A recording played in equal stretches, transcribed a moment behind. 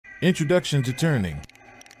Introduction to Turning.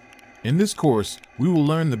 In this course, we will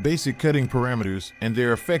learn the basic cutting parameters and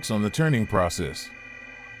their effects on the turning process.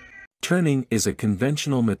 Turning is a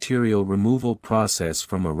conventional material removal process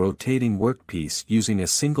from a rotating workpiece using a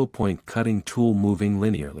single-point cutting tool moving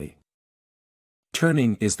linearly.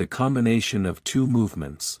 Turning is the combination of two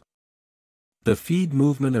movements. The feed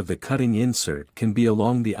movement of the cutting insert can be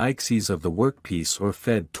along the axes of the workpiece or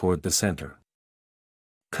fed toward the center.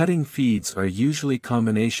 Cutting feeds are usually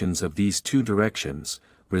combinations of these two directions,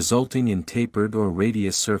 resulting in tapered or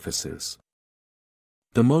radius surfaces.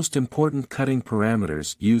 The most important cutting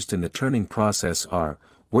parameters used in the turning process are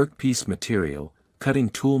workpiece material, cutting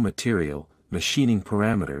tool material, machining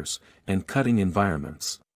parameters, and cutting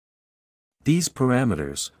environments. These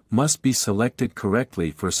parameters must be selected correctly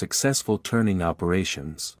for successful turning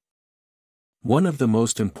operations. One of the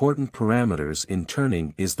most important parameters in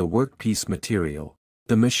turning is the workpiece material.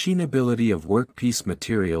 The machinability of workpiece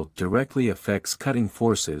material directly affects cutting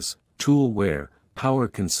forces, tool wear, power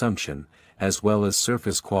consumption, as well as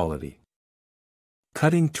surface quality.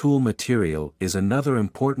 Cutting tool material is another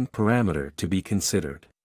important parameter to be considered.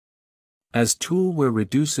 As tool wear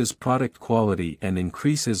reduces product quality and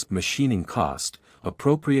increases machining cost,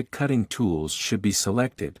 appropriate cutting tools should be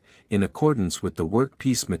selected, in accordance with the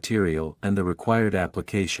workpiece material and the required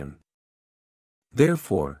application.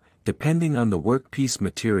 Therefore, depending on the workpiece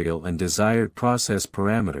material and desired process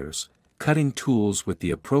parameters, cutting tools with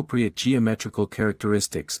the appropriate geometrical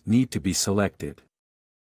characteristics need to be selected.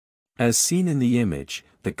 As seen in the image,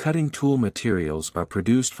 the cutting tool materials are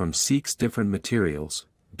produced from 6 different materials: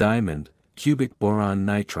 diamond, cubic boron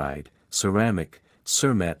nitride, ceramic,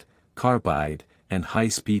 cermet, carbide, and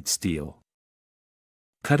high-speed steel.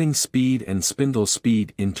 Cutting speed and spindle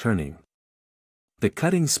speed in turning. The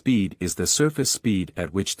cutting speed is the surface speed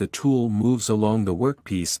at which the tool moves along the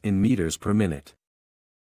workpiece in meters per minute.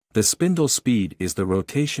 The spindle speed is the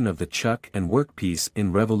rotation of the chuck and workpiece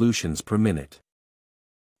in revolutions per minute.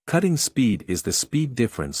 Cutting speed is the speed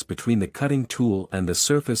difference between the cutting tool and the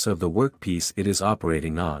surface of the workpiece it is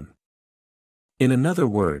operating on. In another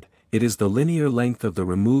word, it is the linear length of the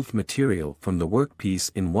removed material from the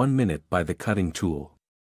workpiece in 1 minute by the cutting tool.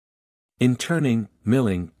 In turning,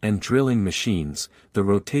 milling, and drilling machines, the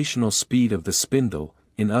rotational speed of the spindle,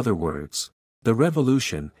 in other words, the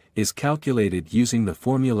revolution, is calculated using the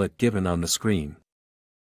formula given on the screen.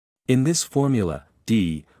 In this formula,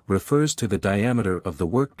 d refers to the diameter of the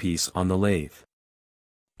workpiece on the lathe.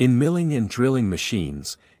 In milling and drilling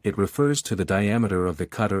machines, it refers to the diameter of the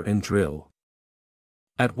cutter and drill.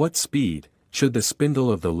 At what speed should the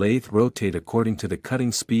spindle of the lathe rotate according to the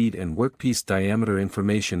cutting speed and workpiece diameter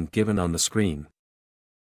information given on the screen?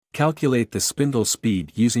 Calculate the spindle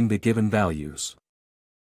speed using the given values.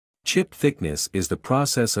 Chip thickness is the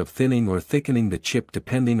process of thinning or thickening the chip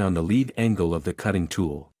depending on the lead angle of the cutting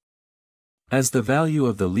tool. As the value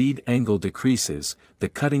of the lead angle decreases, the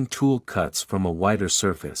cutting tool cuts from a wider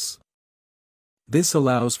surface. This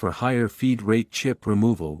allows for higher feed rate chip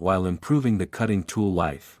removal while improving the cutting tool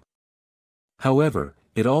life. However,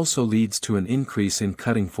 it also leads to an increase in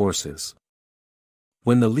cutting forces.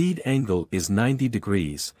 When the lead angle is 90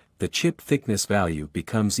 degrees, the chip thickness value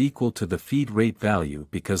becomes equal to the feed rate value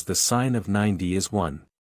because the sine of 90 is 1.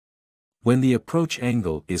 When the approach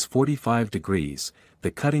angle is 45 degrees,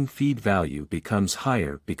 the cutting feed value becomes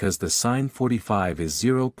higher because the sine 45 is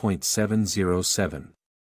 0.707.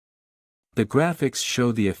 The graphics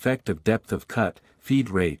show the effect of depth of cut,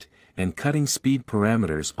 feed rate, and cutting speed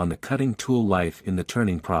parameters on the cutting tool life in the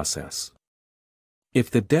turning process. If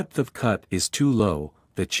the depth of cut is too low,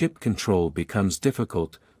 the chip control becomes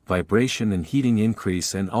difficult, vibration and heating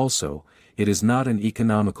increase, and also, it is not an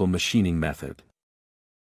economical machining method.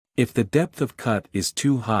 If the depth of cut is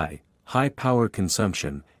too high, high power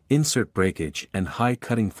consumption, insert breakage and high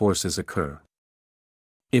cutting forces occur.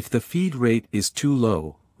 If the feed rate is too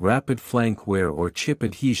low, rapid flank wear or chip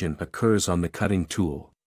adhesion occurs on the cutting tool.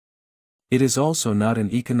 It is also not an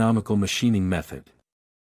economical machining method.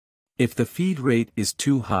 If the feed rate is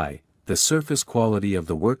too high, the surface quality of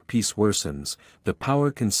the workpiece worsens, the power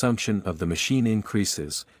consumption of the machine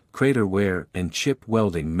increases, crater wear and chip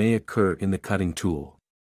welding may occur in the cutting tool.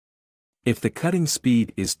 If the cutting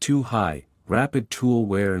speed is too high, rapid tool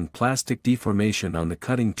wear and plastic deformation on the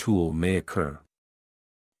cutting tool may occur.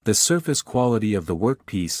 The surface quality of the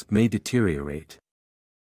workpiece may deteriorate.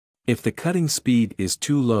 If the cutting speed is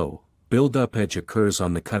too low, build-up edge occurs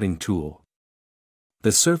on the cutting tool.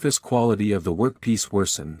 The surface quality of the workpiece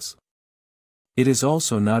worsens. It is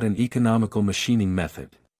also not an economical machining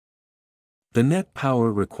method. The net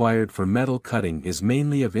power required for metal cutting is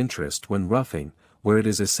mainly of interest when roughing, where it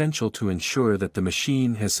is essential to ensure that the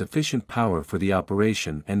machine has sufficient power for the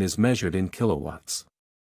operation and is measured in kilowatts.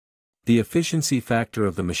 The efficiency factor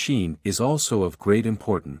of the machine is also of great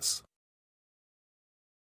importance.